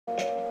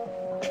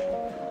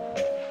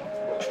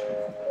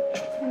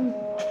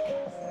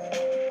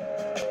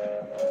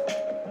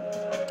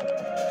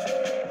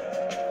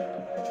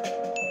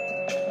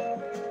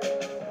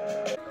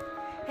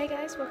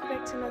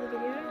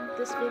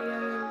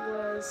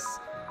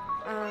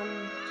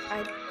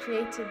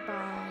created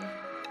by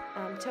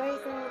Toy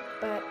Girl,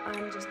 but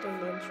I'm just doing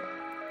the intro.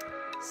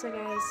 So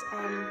guys,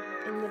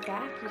 in the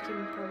back you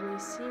can probably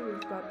see we've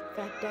got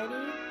Fat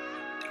Daddy,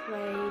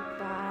 played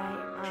by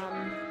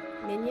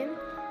Minion,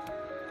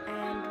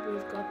 and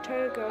we've got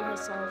Toy Girl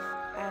herself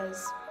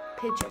as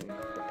Pigeon,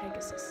 the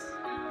Pegasus.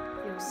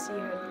 You'll see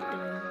her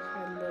doing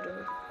her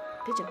little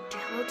pigeon. Do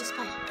a little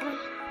display. Come on.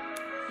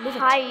 Move it.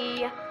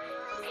 Hi.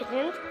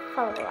 Pigeons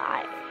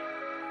fly.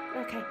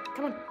 Okay,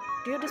 come on.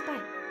 Do your display.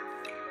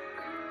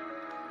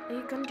 Are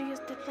you gonna do your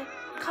display?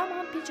 Come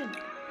on, Pigeon.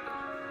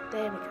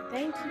 There we go.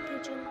 Thank you,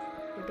 Pigeon.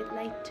 You're a bit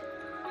late.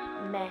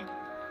 Meh.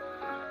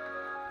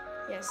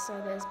 Yes, so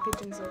there's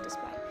Pigeon's little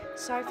display.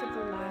 Sorry for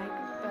the lag,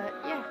 but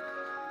yeah.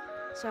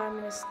 So I'm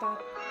gonna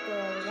start the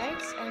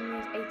race, and we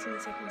have 18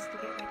 seconds to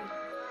get ready.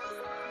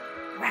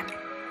 Ram.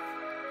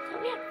 So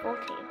we had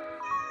 14.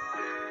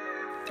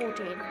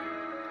 14.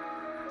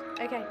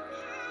 Okay.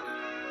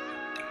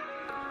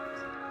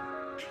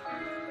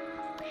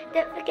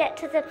 Don't forget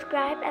to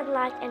subscribe and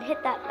like and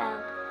hit that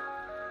bell.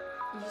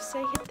 You say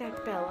hit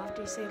that bell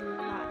after you say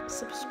like,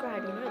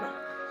 subscribe, you know that.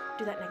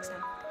 Do that next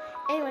time.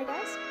 Anyway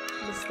guys,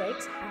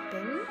 mistakes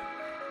happen,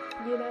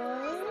 you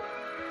know.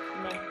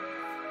 Meh.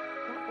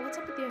 What's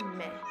up with your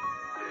meh?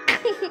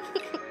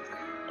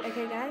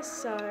 Okay guys,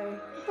 so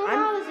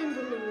I was in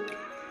the mood.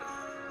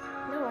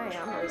 No way,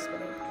 I'm always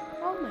winning.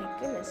 Oh my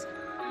goodness.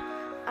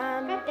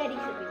 Fat Daddy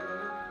should be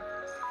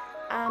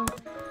winning.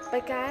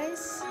 But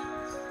guys,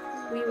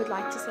 we would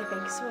like to say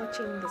thank you for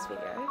watching this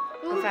video.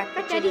 Ooh, the fact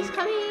Fat that Daddy's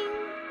coming.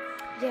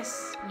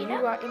 Yes, You you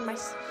know- are in my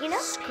screen.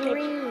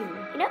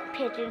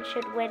 Pigeon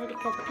should win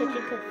because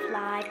Pigeon could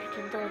fly.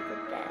 Pigeon's always the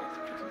best.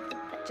 Pigeon's the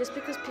best. Just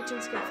because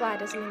pigeons can fly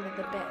doesn't mean they're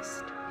the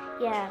best.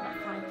 Yeah,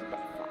 but flying's a bit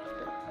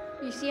faster.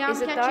 You see how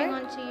Is I'm it catching though?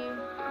 on to you?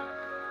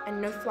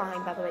 And no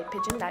flying, by the way,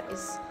 Pigeon. That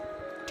is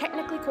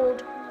technically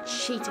called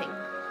cheating.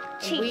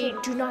 And Cheating.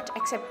 we do not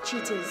accept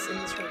cheaters in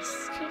this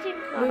race.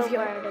 Cheating's not Move a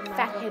your word in my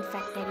fathead,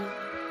 fat daddy.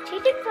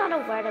 Cheating's not a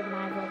word in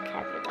my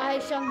vocabulary. I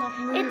shall not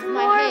move It's my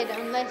more head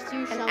unless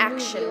you shall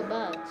action. move your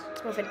butt.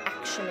 It's more of an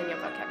action in your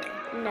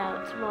vocabulary.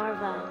 No, it's more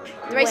of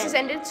a The race win. has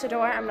ended, so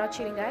don't worry, I'm not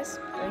cheating, guys.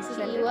 The race has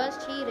He ended. was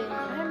cheating.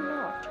 I'm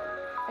not.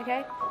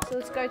 Okay, so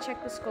let's go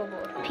check the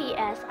scoreboard.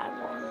 P.S. I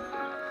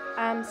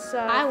won. So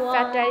I won.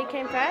 Fat Daddy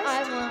came first.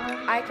 I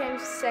won. I came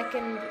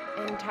second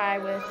in tie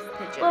with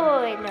Pigeon.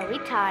 Wait, no, we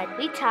tied.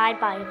 We tied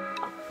by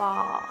a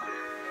far.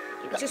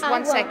 Just I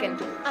 1 won.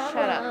 second. I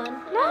Shut up.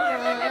 won.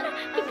 No.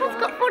 He both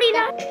got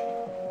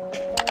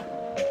 49.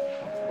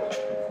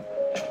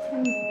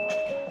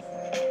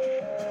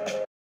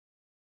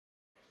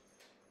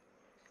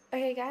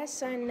 Okay, guys,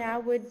 so now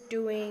we're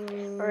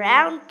doing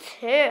Round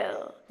 2.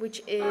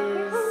 which is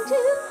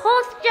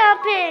Horse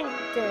jumping.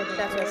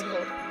 that's what it's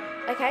called.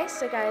 Okay,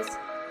 so guys,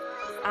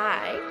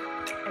 I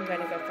am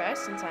going to go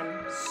first since I'm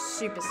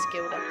super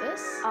skilled at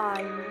this.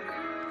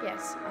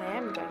 Yes, I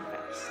am going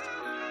first.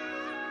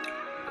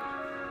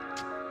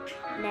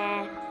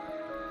 Nah.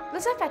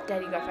 Let's have Fat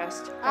Daddy go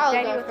first. Fat I'll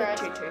Daddy go with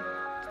first. the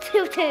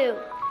tutu.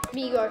 2-2.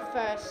 Me go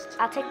first.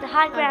 I'll take the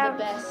high I'm ground.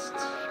 the best.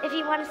 If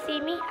you want to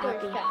see me, Go I'll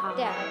be Fat high.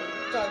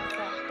 Daddy. Go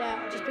Fat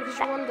Daddy. Just because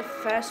you won the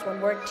first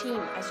one, we're a team,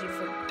 as you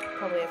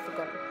probably have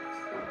forgotten.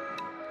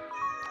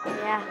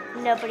 Yeah,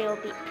 nobody will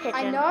beat Pigeon.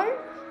 I know,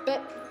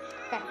 but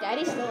Fat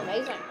Daddy's still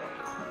amazing.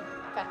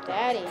 Fat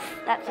Daddy.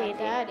 That's Fat easy.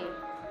 Daddy.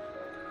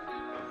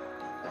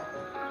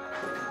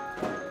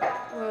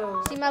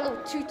 Whoa. See my little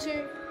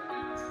tutu?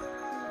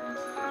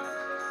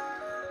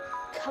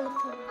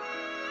 Colorful.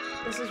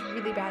 This is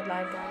really bad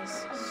lag,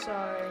 guys. So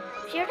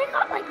She already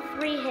got like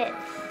 3 hits.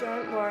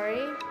 don't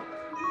worry.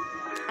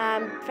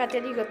 Fat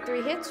Daddy, you got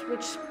 3 hits,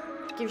 which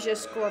gives you a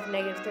score of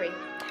 -3.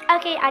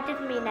 Okay, I did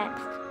me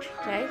next.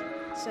 Okay,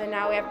 so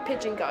now we have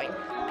Pigeon going.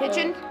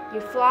 Pigeon,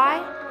 you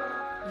fly,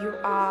 you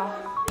are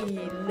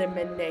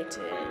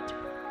eliminated.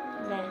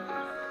 Nah.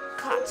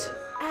 Cut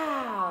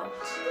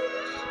out.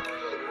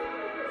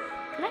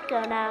 Can I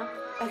go now?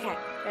 Okay,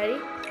 ready?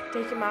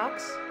 Take your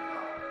marks.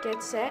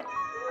 Get set.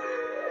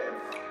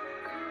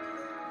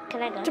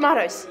 Can I go?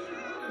 Tomatoes.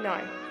 No.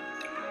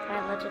 Can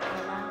I legit go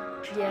now?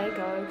 Yeah,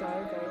 go.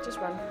 Just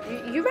run.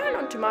 You ran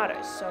on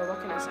tomatoes, so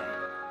what can I say?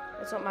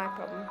 It's not my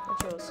problem.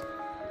 It's yours.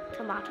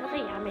 Tomatoes are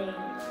yummy.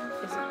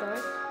 Is it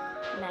though?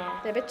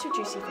 Nah. They're a bit too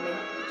juicy for me.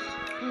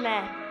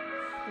 Meh.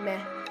 Meh.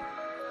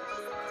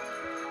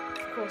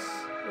 Of course,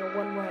 your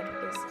one word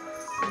is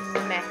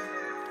meh.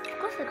 Of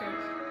course it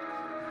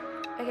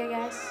is. Okay,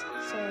 guys.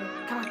 So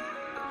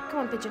come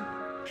on, Pigeon.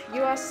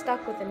 You are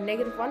stuck with a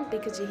 -1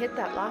 because you hit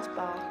that last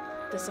bar.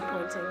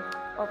 Disappointing.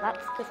 Well,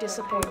 that's the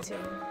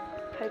Disappointing.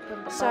 Poke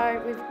in the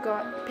So we've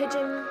got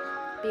Pigeon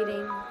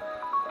beating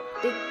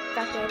Big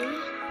Fat Daddy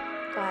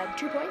by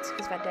 2 points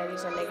because Fat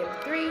Daddy's on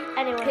 -3.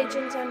 Anyway.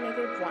 Pigeon's on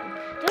 -1.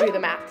 Do Do we- the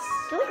maths.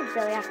 Do we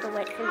really have to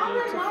wait for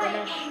you to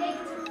finish?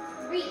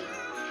 Because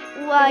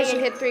you Well,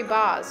 hit 3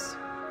 bars.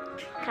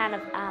 kind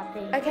of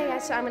happy. Okay,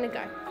 guys. So I'm gonna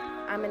go.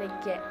 I'm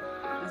gonna get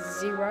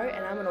 0,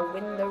 and I'm gonna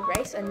win the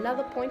race.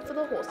 Another point for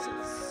the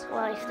horses. Well,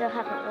 I still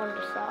haven't won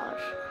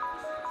dressage.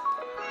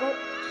 Well,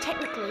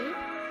 technically,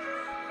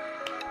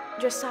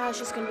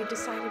 dressage is going to be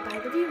decided by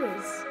the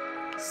viewers.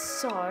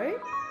 So,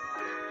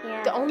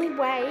 Yeah. the only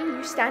way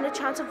you stand a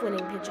chance of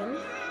winning, Pigeon,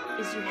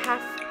 is you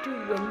have to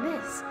win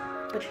this.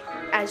 But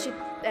as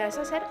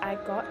I said, I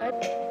got a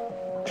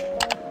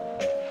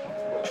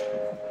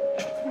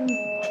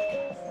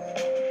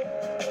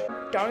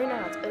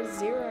donut, a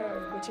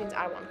 0, which means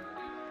I won.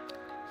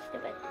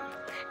 Stupid.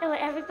 No, but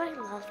everybody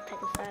loves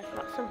Pegasus,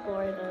 not some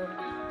boring old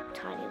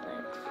tiny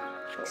legs.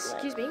 Short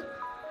Excuse legs. me.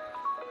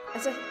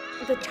 As if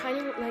the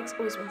tiny legs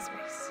always wins the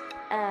race.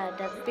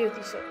 Doesn't. Be with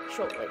you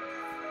shortly.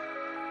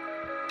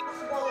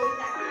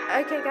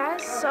 Okay,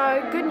 guys.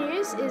 So good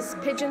news is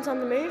Pigeon's on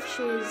the move.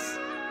 She's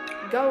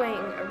going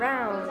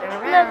around and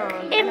around.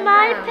 Look, in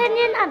my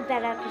opinion, I'm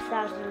better at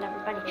dressage than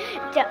everybody.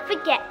 Don't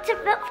forget to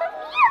vote for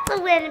me as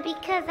the winner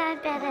because I'm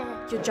better.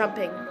 You're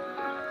jumping.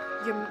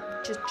 You're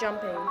just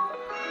jumping.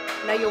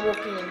 Now you're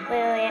walking.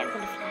 Wait, I'm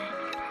gonna fly.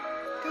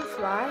 Don't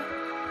fly.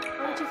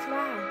 Why would you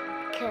fly?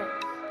 Because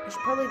You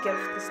should probably get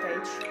off the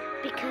stage.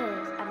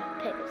 I'm a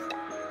Pegasus.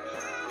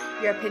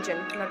 You're a pigeon,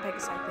 not a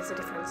Pegasus. There's a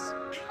difference.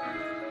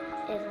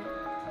 Isn't it?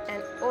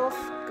 And off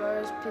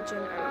goes Pigeon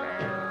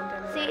around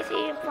and around.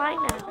 See, I'm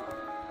flying now.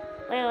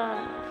 Wait.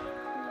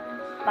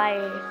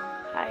 Bye.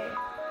 Hi.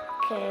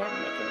 Okay, I'm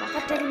making my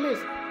How did he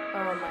move?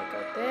 Oh my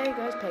god, there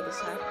goes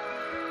Pegasus.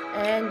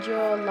 And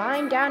you're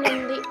lying down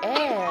in the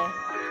air.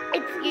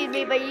 Excuse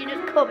me, but you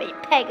just called me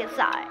Pegasus.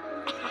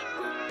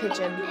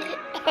 Pigeon.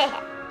 I'm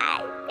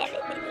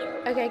better than you.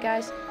 Okay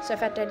guys, so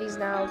Fat Daddy's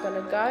now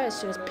gonna go as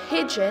soon as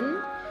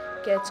Pigeon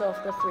gets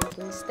off the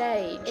freaking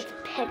stage. It's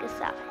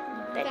Pegasus.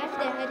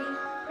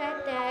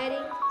 Fat Daddy.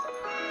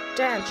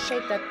 Don't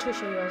shake that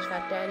tush of yours,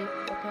 Fat Daddy.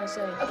 What can I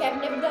say? Okay,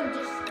 I've never done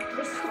dressage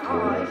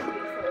before.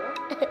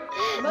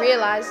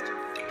 Realized.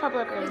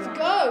 Publicly. Let's wrong.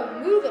 go.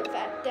 Move it,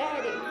 Fat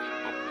Daddy.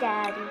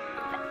 Fat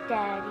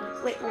Daddy.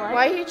 Wait, what?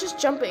 Why are you just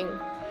jumping?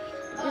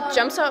 Your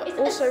jumps are it's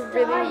also a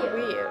really style.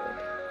 weird.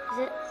 Is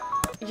it?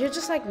 You're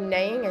just like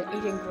neighing and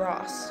eating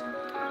grass.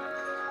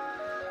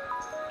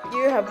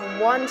 You have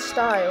one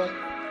style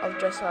of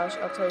dressage,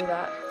 I'll tell you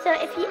that. So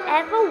if you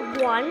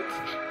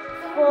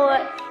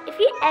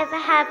ever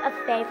have a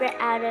favorite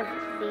out of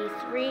these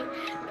three,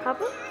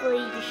 probably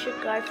you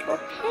should go for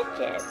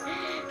Pigeon.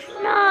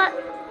 Not.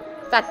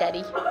 Fat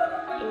Daddy.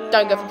 Yeah.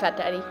 Don't go for Fat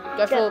Daddy.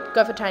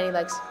 Go for Tiny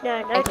Legs.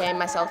 No. AKA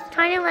myself.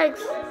 Tiny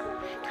legs.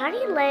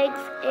 Tiny legs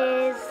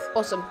is.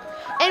 Awesome.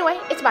 Anyway,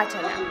 it's my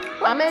turn now.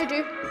 I'm gonna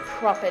do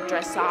proper What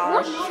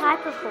dressage.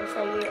 type of horse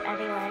are you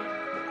anyway?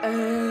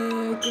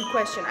 Good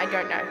question. I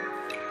don't know.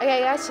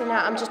 Okay, guys. So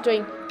now I'm just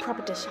doing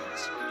proper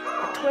dressage.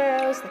 The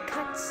twirls, the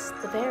cuts,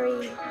 the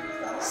very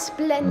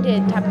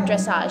splendid type of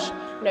dressage.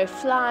 No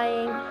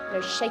flying,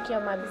 no shaking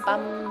on my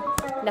bum,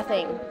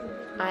 nothing.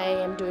 I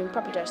am doing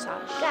proper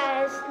dressage.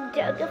 Guys,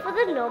 don't go for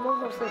the normal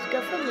horses.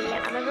 Go for me.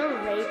 I'm an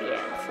Arabian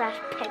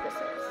 /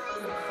 Pegasus.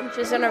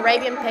 She's an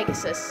Arabian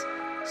Pegasus.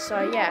 So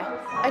yeah.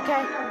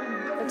 Okay.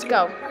 Let's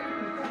go.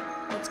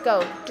 Let's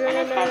go.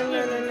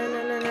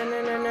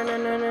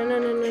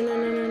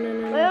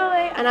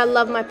 Wait. And I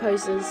love my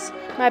poses.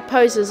 My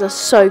poses are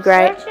so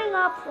great. Searching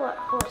up what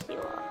horse you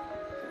are.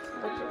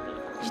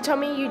 You told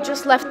me you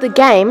just left the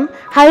game.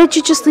 How did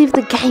you just leave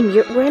the game?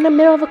 We're in the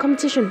middle of a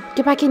competition.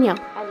 Get back in here.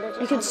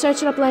 You can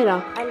search it up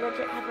later. I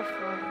legit have a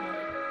phone.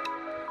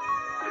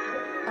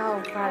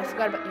 Oh, right. I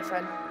forgot about your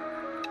phone.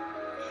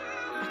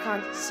 I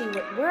can't see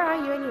where are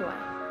you anyway?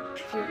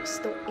 If you're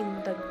still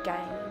in the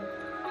game.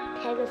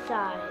 Pegasus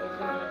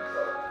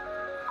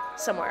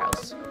is Somewhere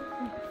else.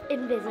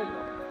 invisible.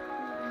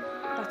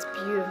 That's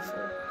beautiful.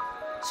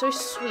 So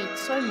sweet,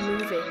 so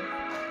moving.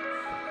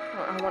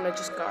 Oh, I want to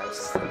just go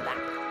slap.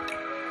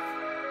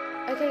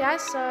 Okay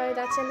guys, so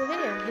that's the end of the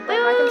video. Hit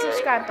that like and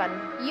subscribe button.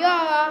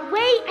 Yeah.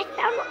 Wait, I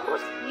found a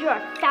horse. You're a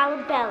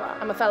Falabella.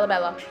 I'm a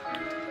Falabella.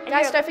 And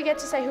Guys, you're- don't forget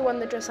to say who won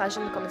the dressage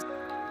in the comments.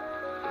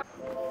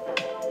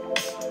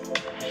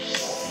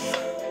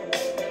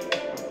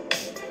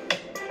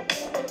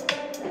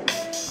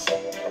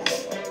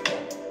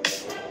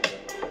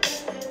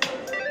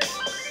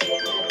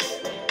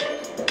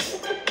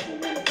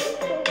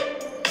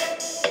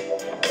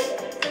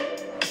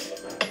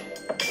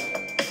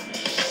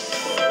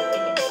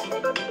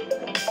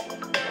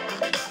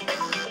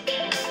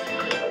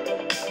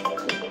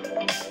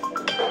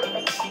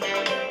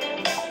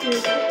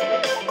 Music.